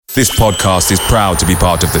This podcast is proud to be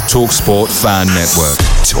part of the TalkSport Fan Network.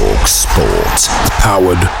 TalkSport.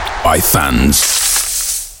 Powered by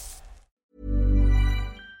fans.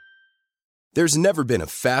 There's never been a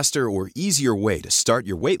faster or easier way to start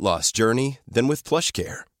your weight loss journey than with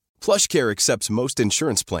PlushCare. PlushCare accepts most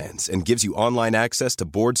insurance plans and gives you online access to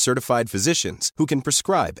board-certified physicians who can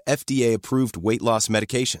prescribe FDA-approved weight loss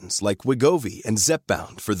medications like Wegovy and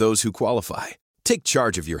Zepbound for those who qualify. Take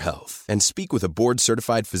charge of your health and speak with a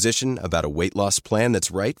board-certified physician about a weight loss plan that's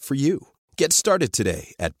right for you. Get started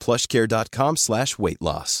today at plushcare.com/weight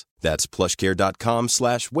loss. That's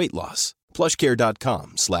plushcare.com/weight loss.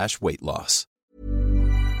 plushcare.com/weight loss.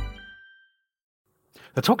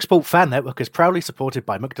 The TalkSport Fan Network is proudly supported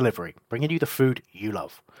by McDelivery, bringing you the food you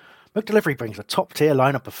love. McDelivery brings a top-tier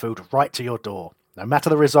lineup of food right to your door. No matter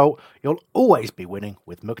the result, you'll always be winning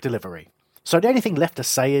with McDelivery. So the only thing left to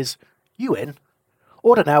say is, you in?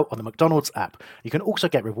 Order now on the McDonald's app. You can also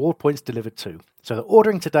get reward points delivered too, so that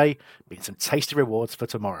ordering today means some tasty rewards for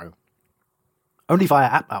tomorrow. Only via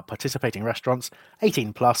app at participating restaurants,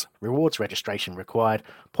 18 plus, rewards registration required,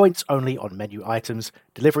 points only on menu items,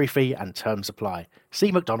 delivery fee and terms apply.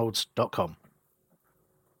 See mcdonalds.com.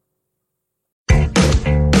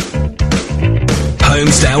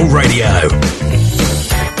 Homesdale Radio.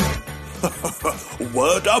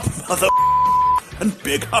 Word up, mother... and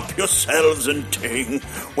big up yourselves and ting.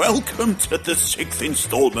 Welcome to the 6th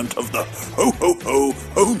instalment of the Ho Ho Ho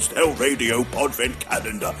Homesdale Radio Podvent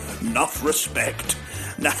Calendar. Enough respect.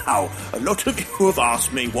 Now, a lot of you have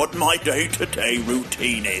asked me what my day-to-day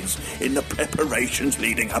routine is in the preparations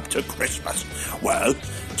leading up to Christmas. Well,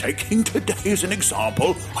 taking today as an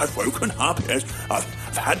example, I've woken up, yes, I've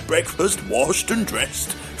had breakfast, washed and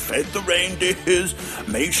dressed, fed the reindeers,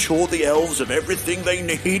 made sure the elves have everything they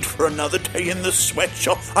need for another day in the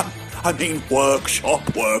sweatshop. I mean workshop,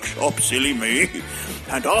 silly me.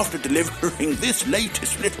 And after delivering this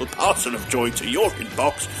latest little parcel of joy to your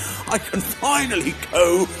inbox, I can finally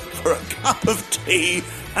go for a cup of tea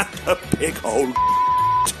and a big old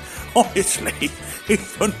Honestly,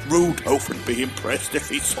 even Rudolph would be impressed if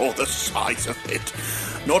he saw the size of it.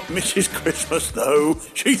 Not Mrs. Christmas, though.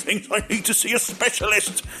 She thinks I need to see a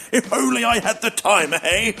specialist. If only I had the time,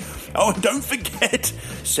 eh? Oh, and don't forget,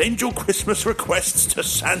 send your Christmas requests to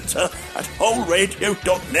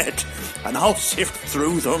santa@wholeradio.net, and I'll sift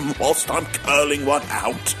through them whilst I'm curling one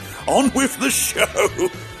out. On with the show.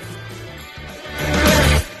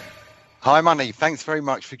 Hi, Money. Thanks very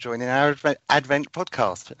much for joining our Advent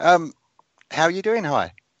podcast. How are you doing?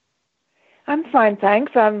 Hi. I'm fine,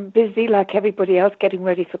 thanks. I'm busy like everybody else getting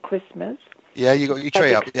ready for Christmas. Yeah, you got your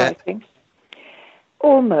tree up, yeah?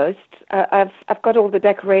 Almost. I've got all the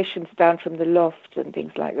decorations down from the loft and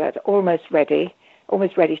things like that. Almost ready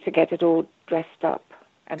to get it all dressed up.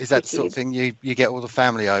 And is that the sort of thing you get all the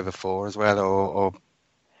family over for as well, or?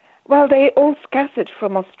 Well, they all scattered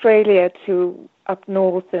from Australia to up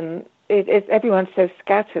north, and everyone's so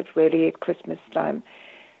scattered really at Christmas time,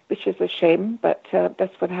 which is a shame, but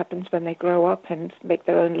that's what happens when they grow up and make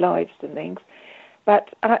their own lives and things. But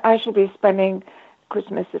I shall be spending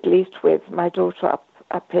Christmas at least with my daughter up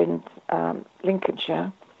in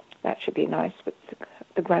Lincolnshire. That should be nice with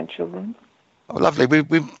the grandchildren. Oh, lovely.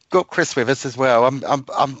 We've got Chris with us as well.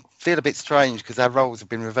 I'm feel a bit strange because our roles have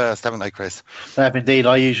been reversed, haven't they, Chris? They have indeed.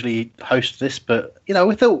 I usually host this, but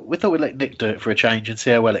we thought we'd let Nick do it for a change and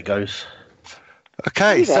see how well it goes.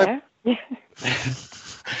 Okay, so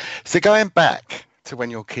so going back to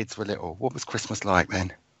when your kids were little, what was Christmas like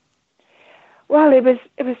then? Well, it was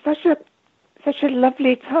such a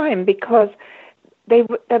lovely time because there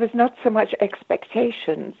was not so much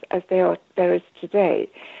expectations as there is today.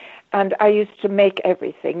 And I used to make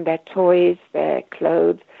everything, their toys, their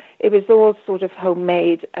clothes. It was all sort of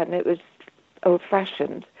homemade and it was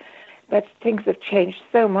old-fashioned. But things have changed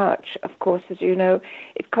so much, of course, as you know.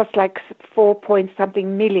 It costs like £4.something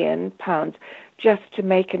million just to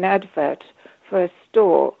make an advert for a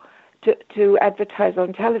store to advertise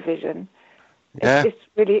on television. Yeah.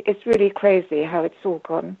 It's really crazy how it's all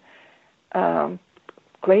gone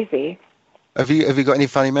crazy. Have you got any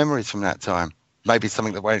funny memories from that time? Maybe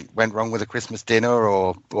something that went wrong with a Christmas dinner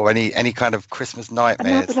or any kind of Christmas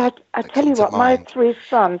nightmares? No, but I tell you what, my three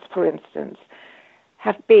sons, for instance,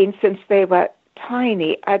 have been, since they were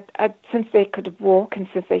tiny, since they could walk and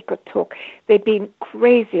since they could talk, they've been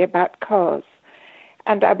crazy about cars.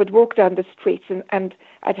 And I would walk down the streets and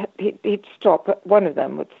he'd stop, one of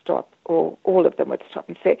them would stop, or all of them would stop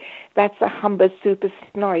and say, "That's a Humber Super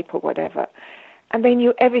Snipe," or whatever. And they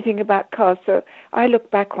knew everything about cars. So I look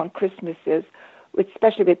back on Christmases,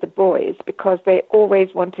 especially with the boys, because they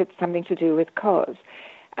always wanted something to do with cars.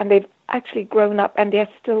 And actually grown up and they're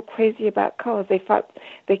still crazy about cars.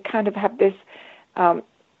 They kind of have this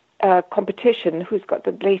competition, who's got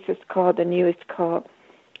the latest car, the newest car.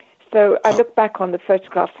 So I look back on the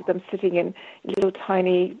photographs of them sitting in little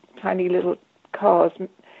tiny little cars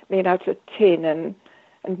made out of tin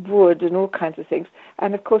and wood and all kinds of things.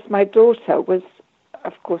 And of course my daughter was,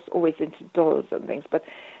 of course, always into dolls and things, but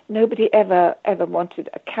nobody ever wanted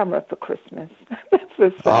a camera for Christmas. That's so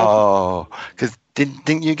sad. Oh, because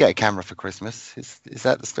didn't you get a camera for Christmas? Is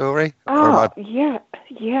that the story? Yeah.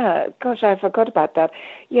 Gosh, I forgot about that.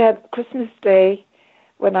 Yeah, Christmas Day,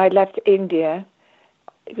 when I left India,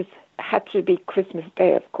 had to be Christmas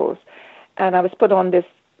Day, of course, and I was put on this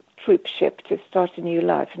troop ship to start a new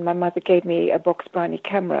life. And my mother gave me a Box Brownie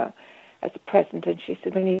camera as a present, and she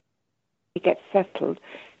said, when you get settled,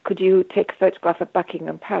 could you take a photograph of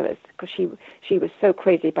Buckingham Palace? Because she was so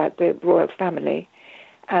crazy about the royal family.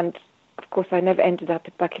 And of course, I never ended up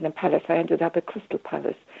at Buckingham Palace. I ended up at Crystal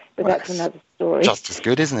Palace, but that's another story. Just as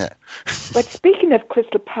good, isn't it? But speaking of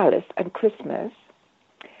Crystal Palace and Christmas,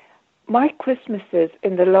 my Christmases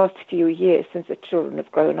in the last few years, since the children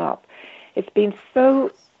have grown up, it's been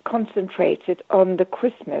so concentrated on the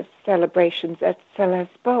Christmas celebrations at Selhurst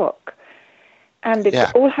Park. And it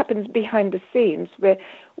all happens behind the scenes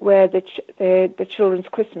where the children's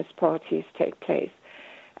Christmas parties take place.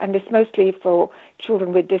 And it's mostly for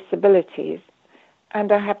children with disabilities.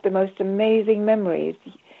 And I have the most amazing memories,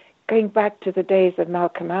 going back to the days of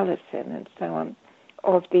Malcolm Allison and so on,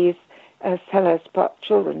 of these Selhurst Park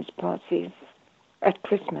children's parties at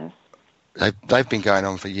Christmas. They've been going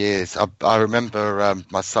on for years. I remember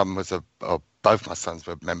my son both my sons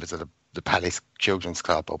were members of the Palace Children's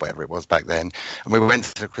Club or whatever it was back then. And we went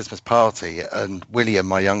to the Christmas party and William,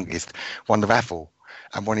 my youngest, won the raffle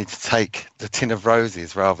and wanted to take the tin of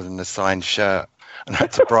roses rather than the signed shirt. And I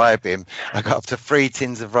had to bribe him. I got up to 3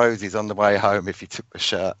 tins of roses on the way home if he took the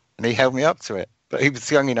shirt. And he held me up to it. But he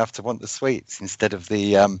was young enough to want the sweets instead of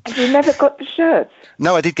the... And you never got the shirt?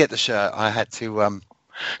 No, I did get the shirt. I had to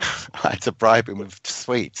I had to bribe him with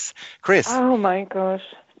sweets. Chris. Oh, my gosh.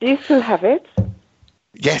 Do you still have it?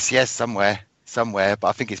 Yes, somewhere. But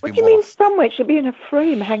I think it's been What do you mean somewhere? It should be in a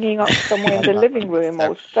frame hanging up somewhere in the living room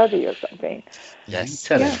or study or something. Yes.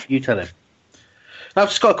 You tell him. I've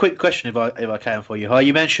just got a quick question, if I can, for you.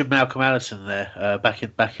 You mentioned Malcolm Allison there,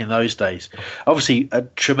 back in those days. Obviously, a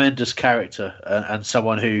tremendous character and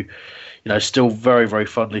someone who, still very, very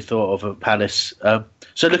fondly thought of at Palace.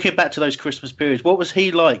 So, looking back to those Christmas periods, what was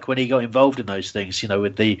he like when he got involved in those things?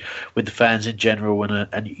 With the fans in general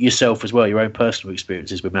and yourself as well, your own personal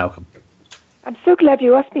experiences with Malcolm. I'm so glad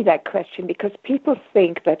you asked me that question, because people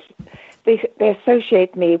think that they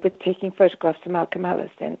associate me with taking photographs of Malcolm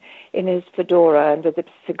Allison in his fedora and with the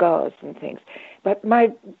cigars and things. But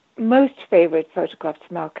my most favourite photographs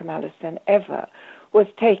of Malcolm Allison ever was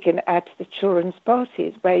taken at the children's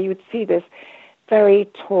parties, where you would see this very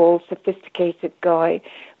tall, sophisticated guy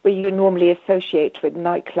where you normally associate with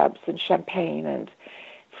nightclubs and champagne and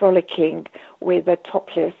frolicking with a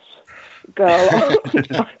topless girl.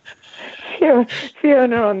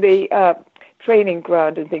 Fiona on the training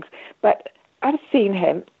ground and things. But I've seen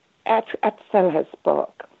him at Selhurst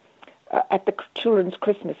Park at the children's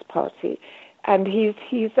Christmas party, and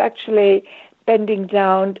he's actually bending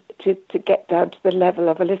down to get down to the level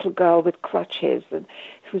of a little girl with crutches and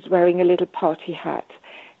who's wearing a little party hat,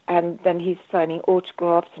 and then he's signing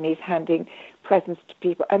autographs and he's handing presents to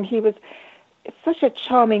people. And it's such a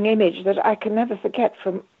charming image that I can never forget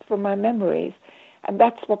from my memories. And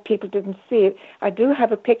that's what people didn't see. I do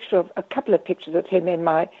have a couple of pictures of him in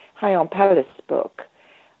my High on Palace book,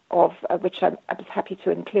 which I was happy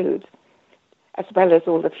to include, as well as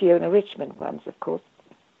all the Fiona Richmond ones, of course.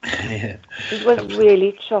 Yeah. It was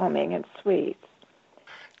really charming and sweet.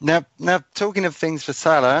 Now, talking of things for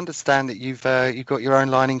sale, I understand that you've got your own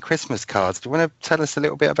line in Christmas cards. Do you want to tell us a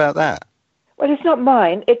little bit about that? Well, it's not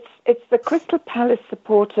mine. It's the Crystal Palace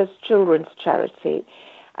Supporters Children's Charity,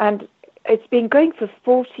 and it's been going for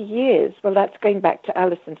 40 years. Well, that's going back to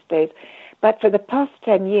Alison's days. But for the past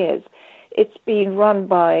 10 years, it's been run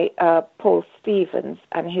by Paul Stevens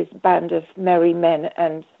and his band of merry men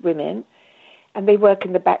and women. And they work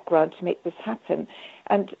in the background to make this happen.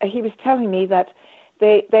 And he was telling me that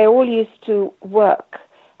they all used to work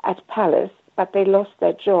at Palace, but they lost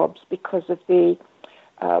their jobs because of the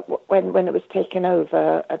when it was taken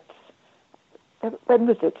over when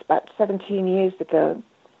was it? About 17 years ago.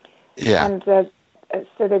 Yeah. And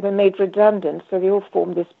so they were made redundant, so they all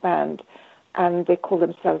formed this band, and they call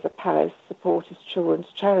themselves a Palace Supporters Children's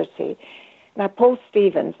Charity. Now, Paul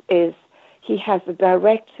Stevens he has a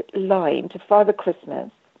direct line to Father Christmas,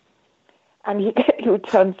 and he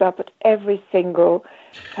turns up at every single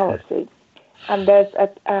party. And there's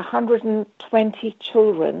 120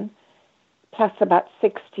 children, plus about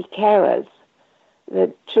 60 carers,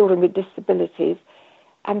 the children with disabilities,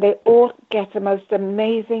 and they all get a most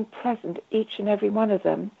amazing present, each and every one of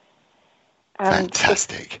them. And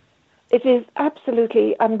fantastic. It is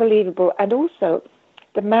absolutely unbelievable. And also,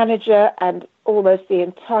 the manager and almost the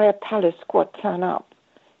entire Palace squad turn up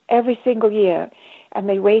every single year, and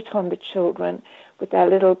they wait on the children with their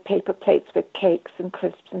little paper plates with cakes and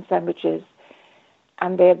crisps and sandwiches.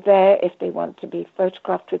 And they're there if they want to be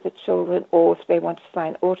photographed with the children or if they want to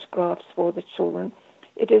sign autographs for the children.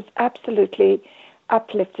 It is absolutely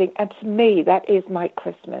uplifting, and to me, that is my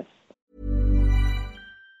Christmas.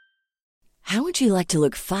 How would you like to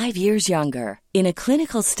look 5 years younger? In a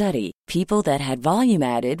clinical study, people that had volume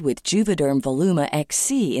added with Juvederm Voluma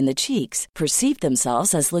XC in the cheeks perceived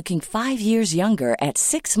themselves as looking 5 years younger at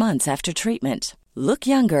 6 months after treatment. Look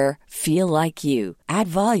younger, feel like you. Add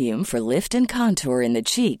volume for lift and contour in the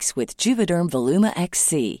cheeks with Juvederm Voluma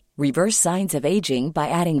XC. Reverse signs of aging by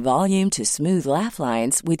adding volume to smooth laugh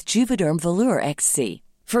lines with Juvederm Volure XC.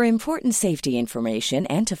 For important safety information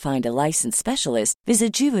and to find a licensed specialist,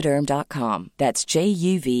 visit Juvederm.com. That's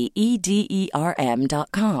JUVEDERM.com.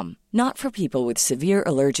 Not for people with severe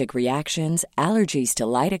allergic reactions, allergies to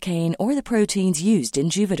lidocaine, or the proteins used in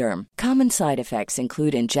Juvederm. Common side effects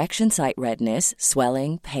include injection site redness,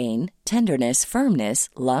 swelling, pain, tenderness, firmness,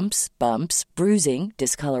 lumps, bumps, bruising,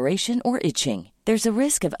 discoloration, or itching. There's a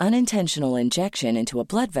risk of unintentional injection into a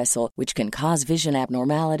blood vessel, which can cause vision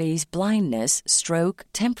abnormalities, blindness, stroke,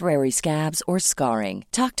 temporary scabs, or scarring.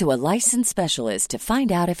 Talk to a licensed specialist to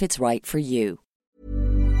find out if it's right for you.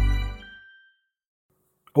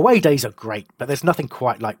 Away days are great, but there's nothing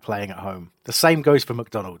quite like playing at home. The same goes for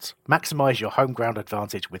McDonald's. Maximise your home ground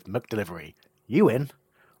advantage with McDelivery. You in?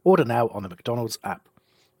 Order now on the McDonald's app.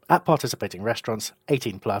 At participating restaurants,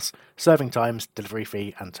 18 plus, serving times, delivery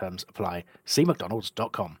fee and terms apply. See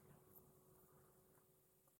mcdonalds.com.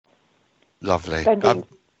 Lovely.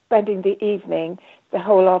 Spending the evening, the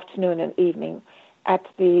whole afternoon and evening at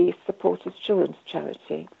the Supporters Children's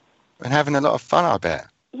Charity. And having a lot of fun, I bet.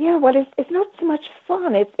 Yeah, well, it's not so much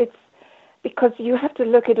fun. It's because you have to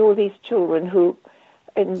look at all these children who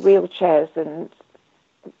in wheelchairs and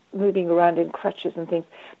moving around in crutches and things,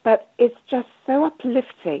 but it's just so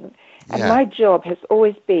uplifting. And my job has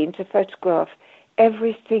always been to photograph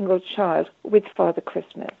every single child with Father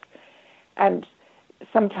Christmas. And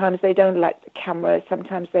sometimes they don't like the camera,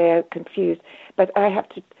 sometimes they are confused, but I have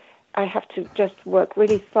to just work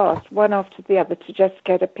really fast, one after the other, to just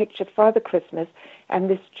get a picture of Father Christmas and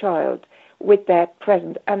this child with their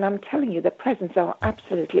present. And I'm telling you, the presents are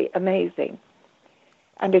absolutely amazing.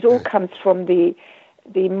 And it all comes from the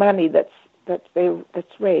money that's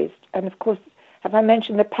raised. And of course, have I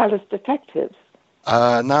mentioned the Palace Detectives?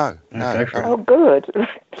 No. Oh, good.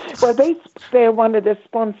 Well, they're one of the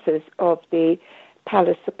sponsors of the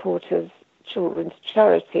Palace Supporters Children's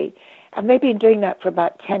Charity, and they've been doing that for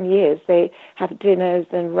about 10 years. They have dinners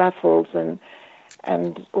and raffles and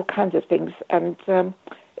all kinds of things, and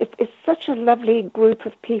it's such a lovely group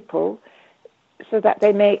of people, so that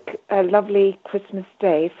they make a lovely Christmas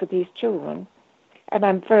day for these children. And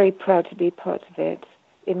I'm very proud to be part of it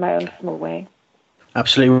in my own small way.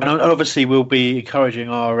 Absolutely. And obviously, we'll be encouraging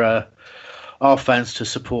our fans to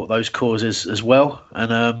support those causes as well.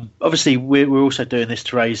 And obviously, we're also doing this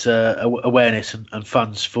to raise awareness and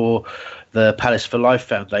funds for the Palace for Life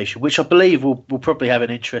Foundation, which I believe will probably have an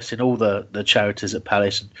interest in all the charities at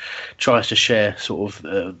Palace and tries to share sort of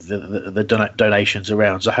the donations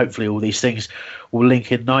around. So hopefully all these things will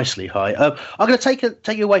link in nicely. Hi, I'm going to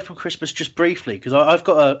take you away from Christmas just briefly, because I've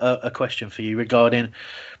got a question for you regarding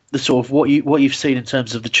the sort of what you've seen in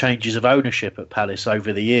terms of the changes of ownership at Palace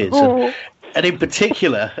over the years, and in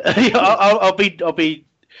particular, I'll be.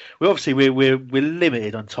 We're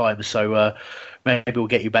limited on time, so maybe we'll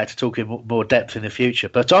get you back to talking more depth in the future.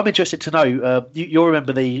 But I'm interested to know, you'll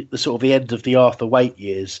remember the sort of the end of the Arthur Waite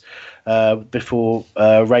years before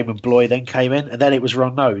Raymond Bloy then came in, and then it was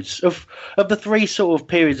Ron Nodes. Of the three sort of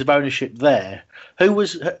periods of ownership there, who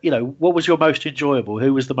was, what was your most enjoyable?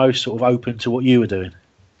 Who was the most sort of open to what you were doing?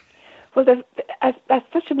 Well,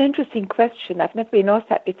 that's such an interesting question. I've never been asked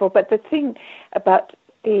that before. But the thing about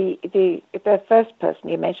the first person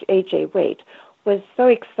you mentioned, A.J. Waite, was so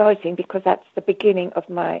exciting because that's the beginning of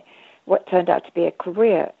what turned out to be a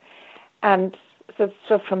career. And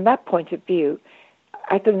so from that point of view,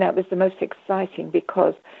 I think that was the most exciting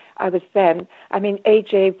because I was then,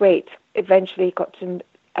 A.J. Waite eventually got to,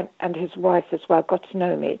 and his wife as well, got to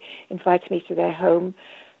know me, invited me to their home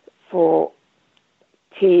for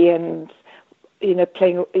tea and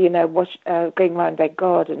playing, going around their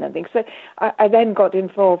garden and things. So I then got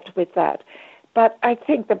involved with that. But I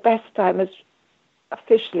think the best time was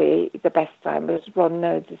Ron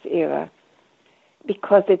Nodes' era,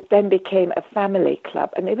 because it then became a family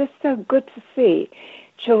club, and it was so good to see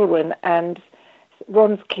children and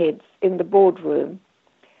Ron's kids in the boardroom.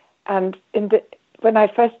 And when I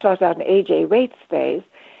first started out in AJ Waite's days,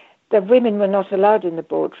 the women were not allowed in the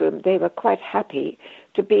boardroom. They were quite happy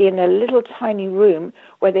to be in a little tiny room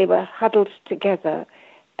where they were huddled together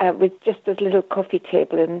with just a little coffee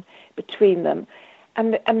table in between them.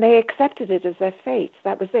 And they accepted it as their fate.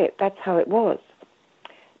 That was it. That's how it was.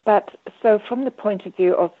 But so from the point of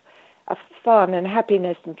view of fun and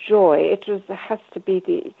happiness and joy, it has to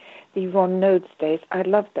be the Ron Nodes days. I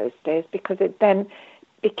love those days because it then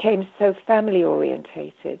became so family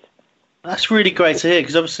orientated. That's really great to hear,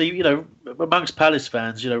 because obviously, amongst Palace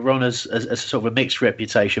fans, Ron has a sort of a mixed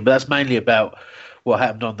reputation, but that's mainly about what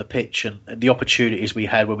happened on the pitch and the opportunities we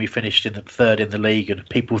had when we finished in the third in the league, and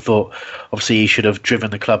people thought obviously he should have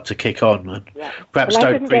driven the club to kick on, and perhaps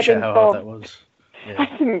don't appreciate how hard that was. Yeah. I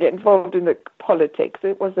didn't get involved in the politics.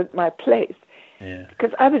 It wasn't my place. Yeah.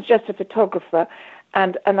 Because I was just a photographer,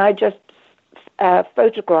 and I just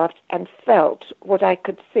photographed and felt what I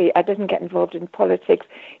could see. I didn't get involved in politics.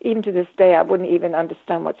 Even to this day, I wouldn't even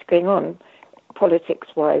understand what's going on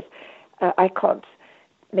politics-wise. I can't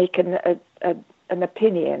make an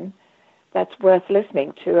opinion that's worth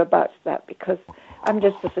listening to about that, because I'm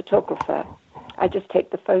just a photographer. I just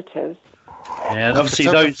take the photos. Yeah, and obviously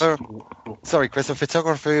Sorry, Chris, a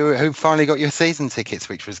photographer who finally got your season tickets,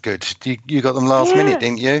 which was good. You got them last minute,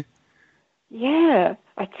 didn't you? Yeah,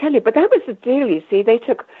 I tell you. But that was the deal, you see.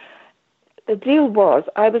 The deal was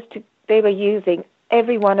they were using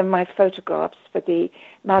every one of my photographs for the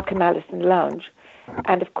Malcolm Allison Lounge.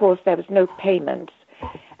 And, of course, there was no payment.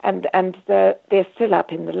 And they're still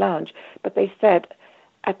up in the lounge. But they said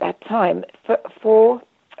at that time,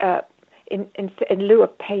 in lieu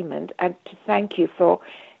of payment, and to thank you for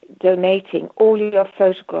donating all your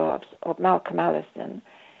photographs of Malcolm Allison,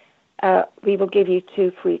 we will give you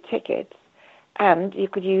 2 free tickets, and you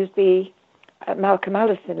could use the Malcolm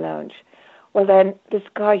Allison Lounge. Well, then this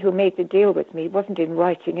guy who made the deal with me wasn't in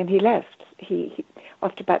writing, and he left. He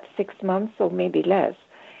after about 6 months or maybe less,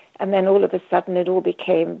 and then all of a sudden it all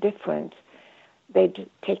became different. They'd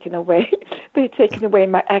taken away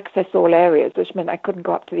my access all areas, which meant I couldn't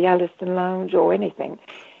go up to the Allison Lounge or anything.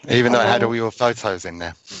 Even though I had all your photos in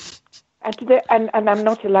there. And I'm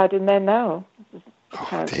not allowed in there now,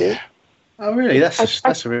 apparently. Oh, really?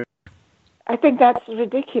 That's a real... I think that's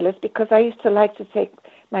ridiculous, because I used to like to take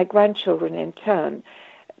my grandchildren in turn.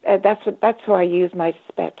 That's who I use my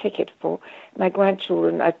spare ticket for. My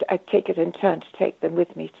grandchildren, I take it in turn to take them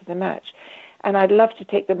with me to the match. And I'd love to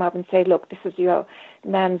take them up and say, look, this is your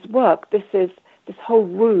Nan's work. This whole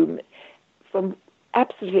room, from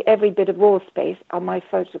absolutely every bit of wall space, are my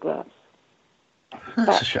photographs.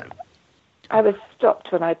 That's a shame. I was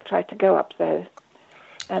stopped when I tried to go up there,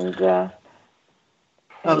 and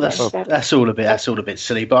that's all a bit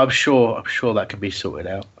silly. But I'm sure that can be sorted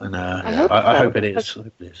out, and I hope it is.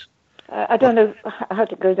 I don't know how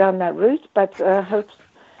to go down that route, but I hope.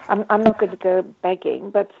 I'm not going to go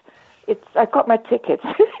begging, but. I got my tickets.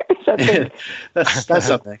 Which I think that's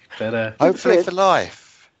something. But, hopefully for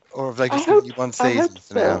life, or have they just given you one season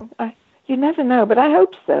for now? You never know, but I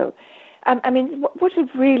hope so. I mean, what I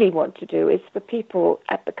really want to do is for people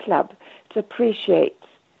at the club to appreciate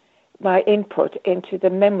my input into the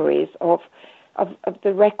memories of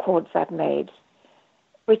the records I've made,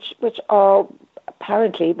 which are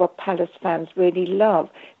apparently what Palace fans really love.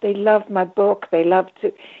 They love my book. They love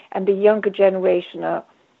to, and the younger generation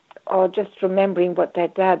are just remembering what their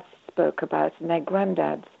dads spoke about and their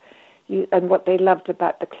granddads, and what they loved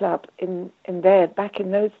about the club back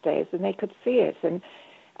in those days, and they could see it and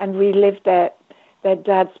relive their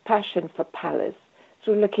dad's passion for Palace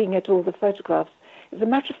through looking at all the photographs. As a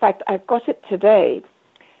matter of fact, I've got it today,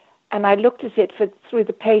 and I looked at it through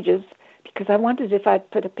the pages because I wondered if I'd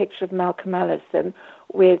put a picture of Malcolm Allison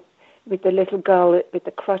with the little girl with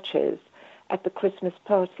the crutches at the Christmas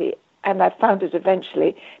party. And I found it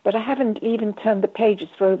eventually, but I haven't even turned the pages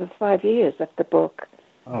for over 5 years of the book.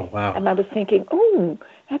 Oh, wow. And I was thinking, oh,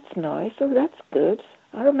 that's nice. Oh, that's good.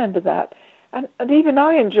 I remember that. And even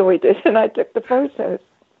I enjoyed it, and I took the photos.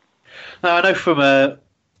 Now, I know from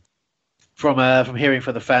hearing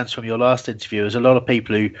from the fans from your last interview, there's a lot of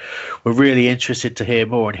people who were really interested to hear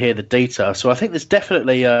more and hear the detail. So I think there's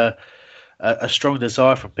definitely a strong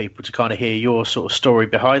desire from people to kind of hear your sort of story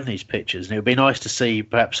behind these pictures, and it would be nice to see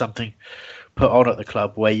perhaps something put on at the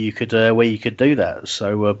club where you could do that.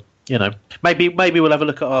 So maybe we'll have a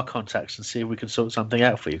look at our contacts and see if we can sort something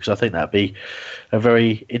out for you, because I think that'd be a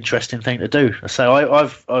very interesting thing to do. So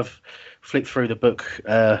I've flicked through the book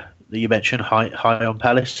that you mentioned, High on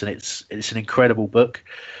Palace, and it's an incredible book,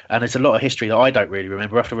 and there's a lot of history that I don't really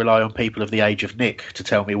remember. I have to rely on people of the age of Nick to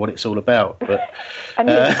tell me what it's all about. But and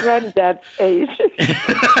his granddad's age.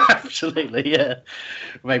 Absolutely, yeah.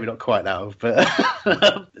 Maybe not quite that old, but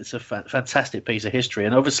it's a fantastic piece of history.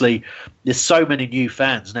 And obviously, there's so many new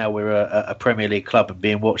fans now. We're a Premier League club and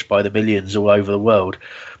being watched by the millions all over the world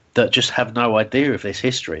that just have no idea of this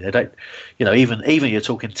history. They don't, even you're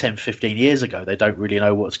talking 10, 15 years ago, they don't really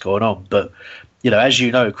know what's going on. But, as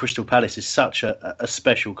you know, Crystal Palace is such a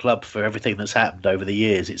special club for everything that's happened over the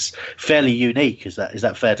years. It's fairly unique. Is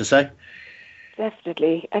that fair to say?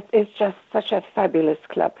 Definitely. It's just such a fabulous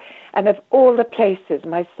club. And of all the places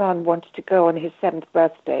my son wanted to go on his 7th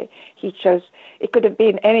birthday, he chose, it could have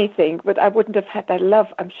been anything, but I wouldn't have had that love.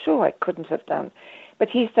 I'm sure I couldn't have done. But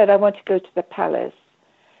he said, I want to go to the Palace.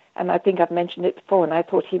 And I think I've mentioned it before, and I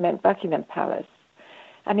thought he meant Buckingham Palace.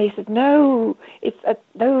 And he said, no,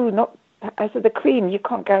 not. I said, the Queen, you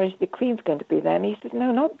can't guarantee the Queen's going to be there. And he said,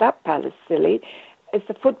 no, not that palace, silly. It's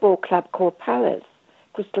a football club called Palace,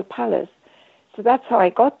 Crystal Palace. So that's how I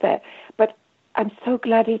got there. But I'm so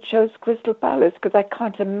glad he chose Crystal Palace, because I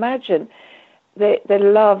can't imagine the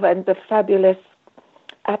love and the fabulous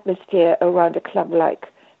atmosphere around a club like,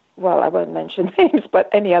 well, I won't mention names, but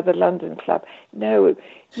any other London club. No,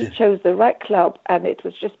 he chose the right club, and it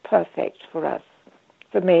was just perfect for us,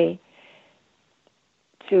 for me,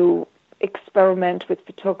 to experiment with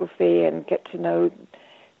photography and get to know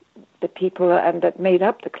the people and that made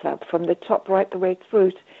up the club from the top right the way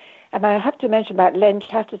through. And I have to mention about Len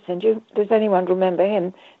Chatterton. Does anyone remember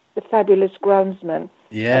him? The fabulous groundsman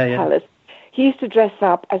at Palace. He used to dress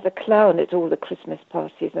up as a clown at all the Christmas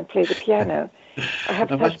parties and play the piano. I have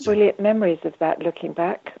such brilliant memories of that looking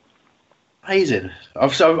back. Amazing.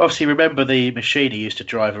 Obviously, remember the machine he used to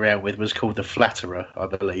drive around with was called the Flatterer, I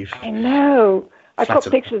believe. I know. I got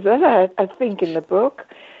pictures of that, I think, in the book.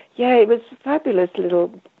 Yeah, it was a fabulous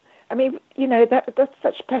little... I mean, that's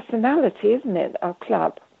such personality, isn't it, our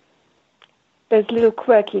club? Those little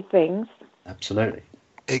quirky things. Absolutely.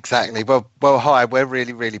 Exactly. Well, hi. We're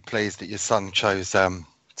really, really pleased that your son chose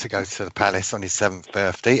to go to the Palace on his 7th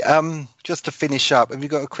birthday. Just to finish up, have you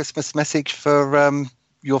got a Christmas message for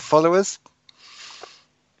your followers?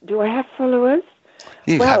 Do I have followers?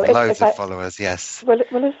 You have loads of followers, yes. Well,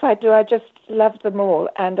 if I do, I just love them all,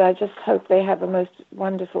 and I just hope they have a most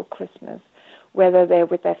wonderful Christmas, whether they're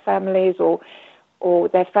with their families or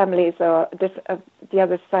their families are the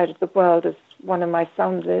other side of the world, as one of my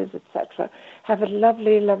sons is, etc. Have a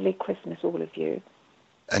lovely, lovely Christmas, all of you.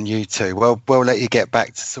 And you too. Well, we'll let you get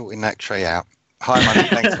back to sorting that tree out. Hi, Mike.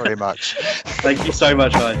 Thanks very much. Thank you so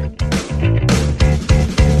much, Hi.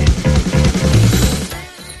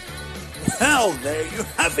 Well, there you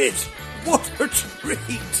have it. What a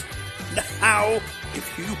treat. Now,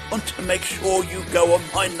 if you want to make sure you go on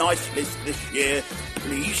my nice list this year,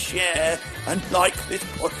 please share and like this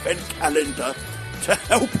Podvent calendar to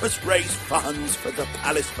help us raise funds for the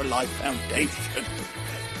Palace for Life Foundation.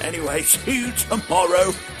 Anyway, see you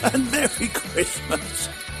tomorrow, and Merry Christmas.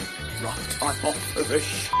 Right, I'm off for a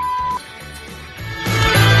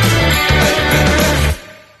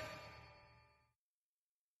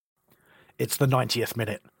It's the 90th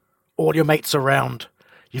minute. All your mates around.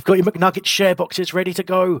 You've got your McNugget share boxes ready to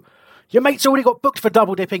go. Your mate's already got booked for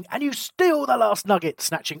double dipping, and you steal the last nugget,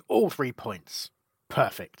 snatching all 3 points.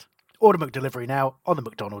 Perfect. Order McDelivery now on the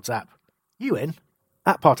McDonald's app. You in?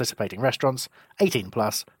 At participating restaurants, 18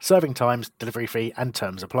 plus, serving times, delivery fee and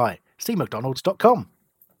terms apply. See mcdonalds.com.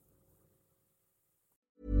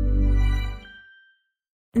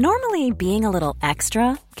 Normally, being a little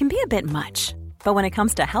extra can be a bit much. But when it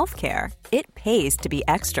comes to healthcare, it pays to be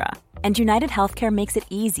extra. And United Healthcare makes it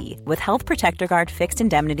easy with Health Protector Guard fixed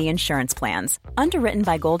indemnity insurance plans. Underwritten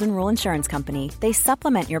by Golden Rule Insurance Company, they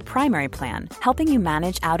supplement your primary plan, helping you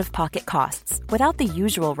manage out-of-pocket costs without the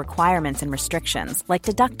usual requirements and restrictions like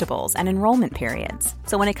deductibles and enrollment periods.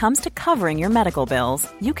 So when it comes to covering your medical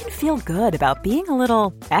bills, you can feel good about being a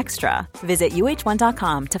little extra. Visit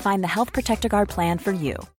uh1.com to find the Health Protector Guard plan for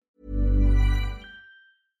you.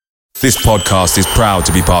 This podcast is proud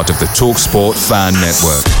to be part of the TalkSport Fan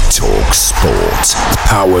Network. TalkSport.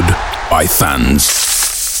 Powered by fans.